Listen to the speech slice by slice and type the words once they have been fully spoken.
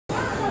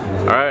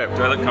right.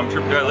 Do I look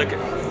comfortable? Do I look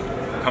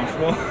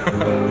comfortable?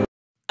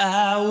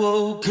 I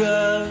woke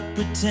up,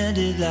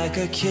 pretended like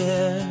I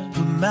cared,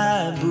 put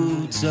my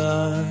boots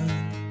on.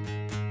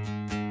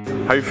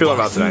 How you feeling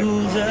about tonight?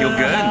 Feel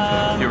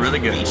good. Feel really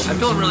good. I'm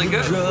feeling really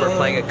good. We're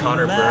playing at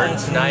Conor Byrne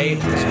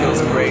tonight. This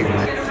feels great.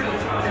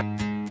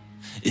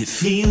 It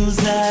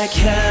feels like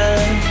hell,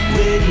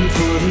 waiting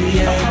for the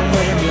end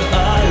when you're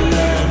all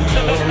alone.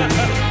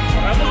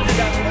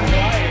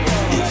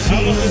 It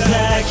feels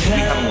like hell.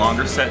 We have a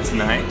longer set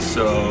tonight,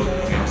 so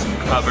we have some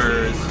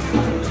covers.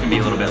 It's gonna be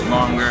a little bit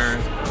longer.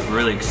 We're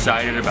really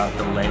excited about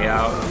the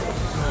layout.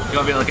 You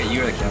want me to look at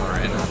you or the camera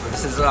right now?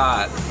 This is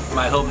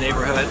my home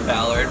neighborhood,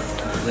 Ballard. I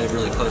live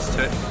really close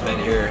to it. Been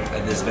here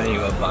at this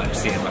venue a bunch,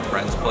 seeing my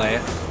friends play.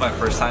 It's my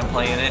first time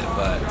playing it,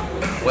 but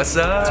what's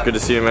up? It's good to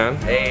see you, man.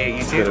 Hey,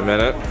 you too. It's been a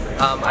minute.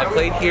 I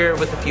played here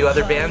with a few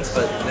other bands,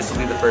 but this will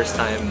be the first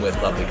time with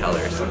Lovely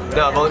Colors.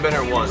 No, I've only been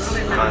here once.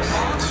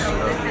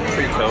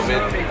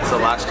 Pre-COVID, so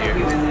last year.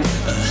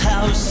 A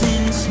house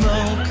in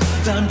smoke,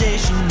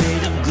 foundation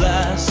made of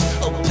glass,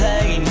 all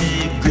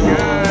painted gold.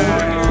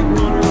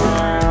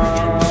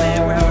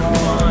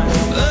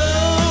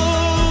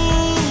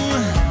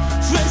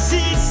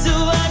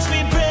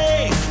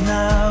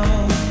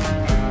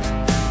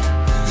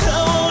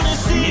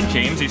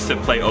 James used to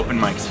play open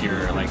mics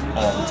here like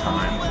all the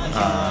time,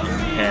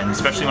 and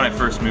especially when I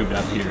first moved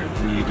up here,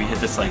 we hit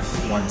this like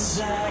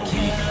once a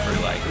week for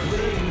like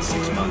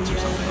 6 months or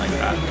something like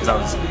that. Because I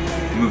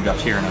moved up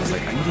here and I was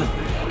like, I need to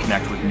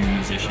connect with new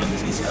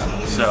musicians and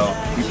stuff. So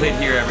we played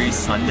here every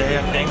Sunday,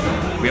 I think.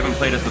 We haven't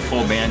played as the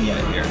full band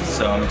yet here,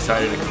 so I'm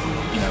excited to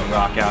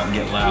rock out and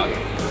get loud.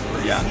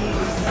 Yeah.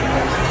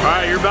 All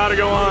right, you're about to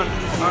go on.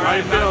 How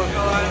you feeling?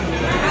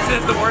 This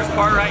is the worst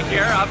part right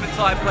here, up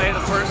until I play the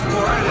first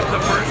chord. If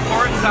the first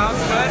chord sounds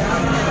good,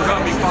 we're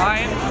going to be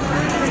fine.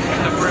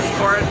 If the first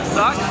chord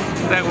sucks,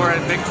 then we're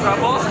in big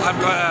trouble. I'm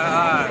going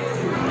to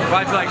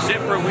ride like shit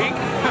for a week.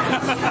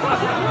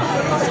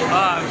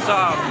 So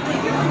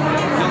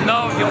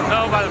you'll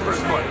know by the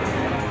first chord.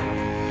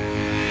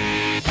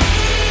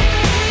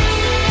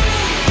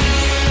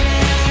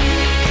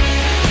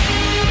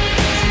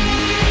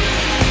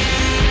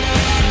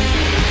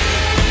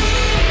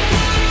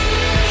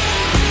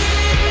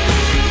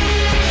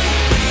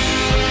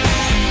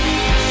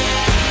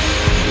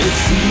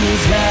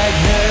 Feels like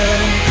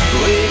hell,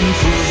 waiting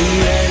for the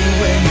end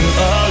when you're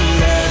all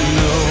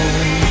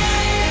alone.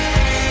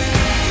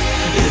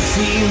 It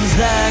feels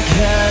like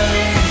hell,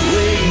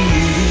 waiting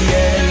in the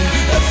end.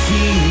 I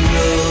feel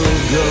no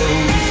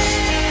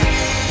ghost.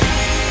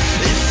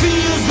 It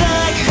feels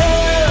like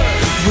hell,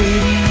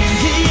 waiting in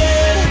the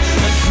end.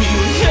 I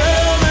feel no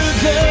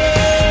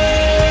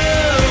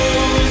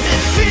ghost.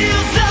 It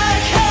feels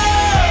like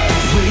hell,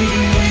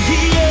 waiting in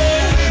the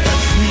end. I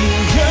feel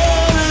no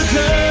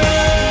ghost.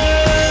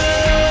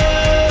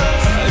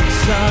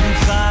 On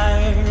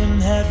fire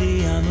and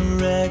heavy, I'm a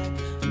wreck,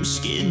 I'm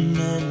skin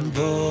and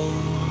bones.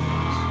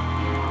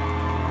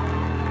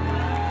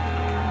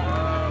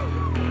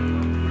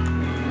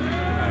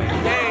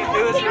 Hey,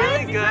 it was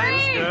really good.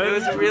 It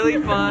was really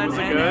fun. Was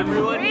it and good?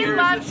 everyone We here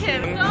loved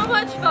him. So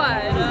much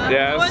fun.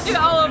 Yes. I want to do it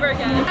all over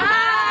again.